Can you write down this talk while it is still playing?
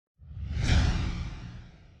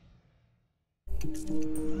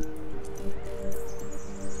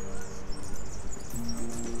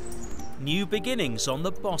New beginnings on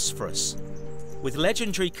the Bosphorus. With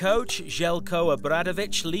legendary coach Željko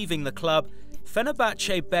Obradović leaving the club,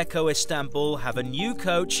 Fenerbahce Beko Istanbul have a new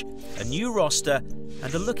coach, a new roster,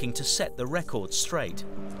 and are looking to set the record straight.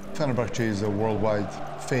 Fenerbahce is a worldwide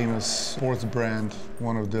famous sports brand,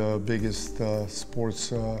 one of the biggest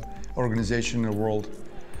sports organizations in the world,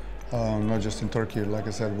 not just in Turkey, like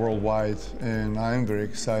I said, worldwide. And I'm very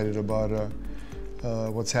excited about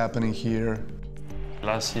what's happening here.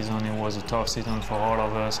 Last season it was a tough season for all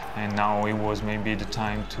of us, and now it was maybe the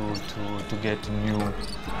time to get a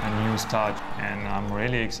new start. And I'm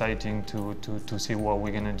really excited to see what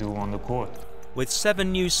we're going to do on the court. With 7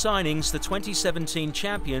 new signings, the 2017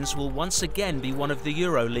 champions will once again be one of the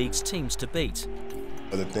EuroLeague's teams to beat.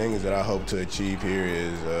 The things that I hope to achieve here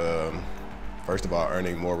is, first of all,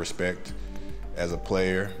 earning more respect as a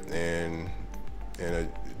player and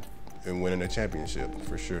winning a championship,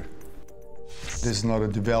 for sure. This is not a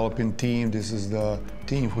developing team. This is the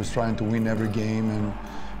team who's trying to win every game,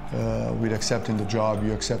 and with accepting the job,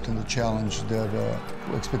 you're accepting the challenge. That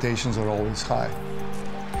expectations are always high.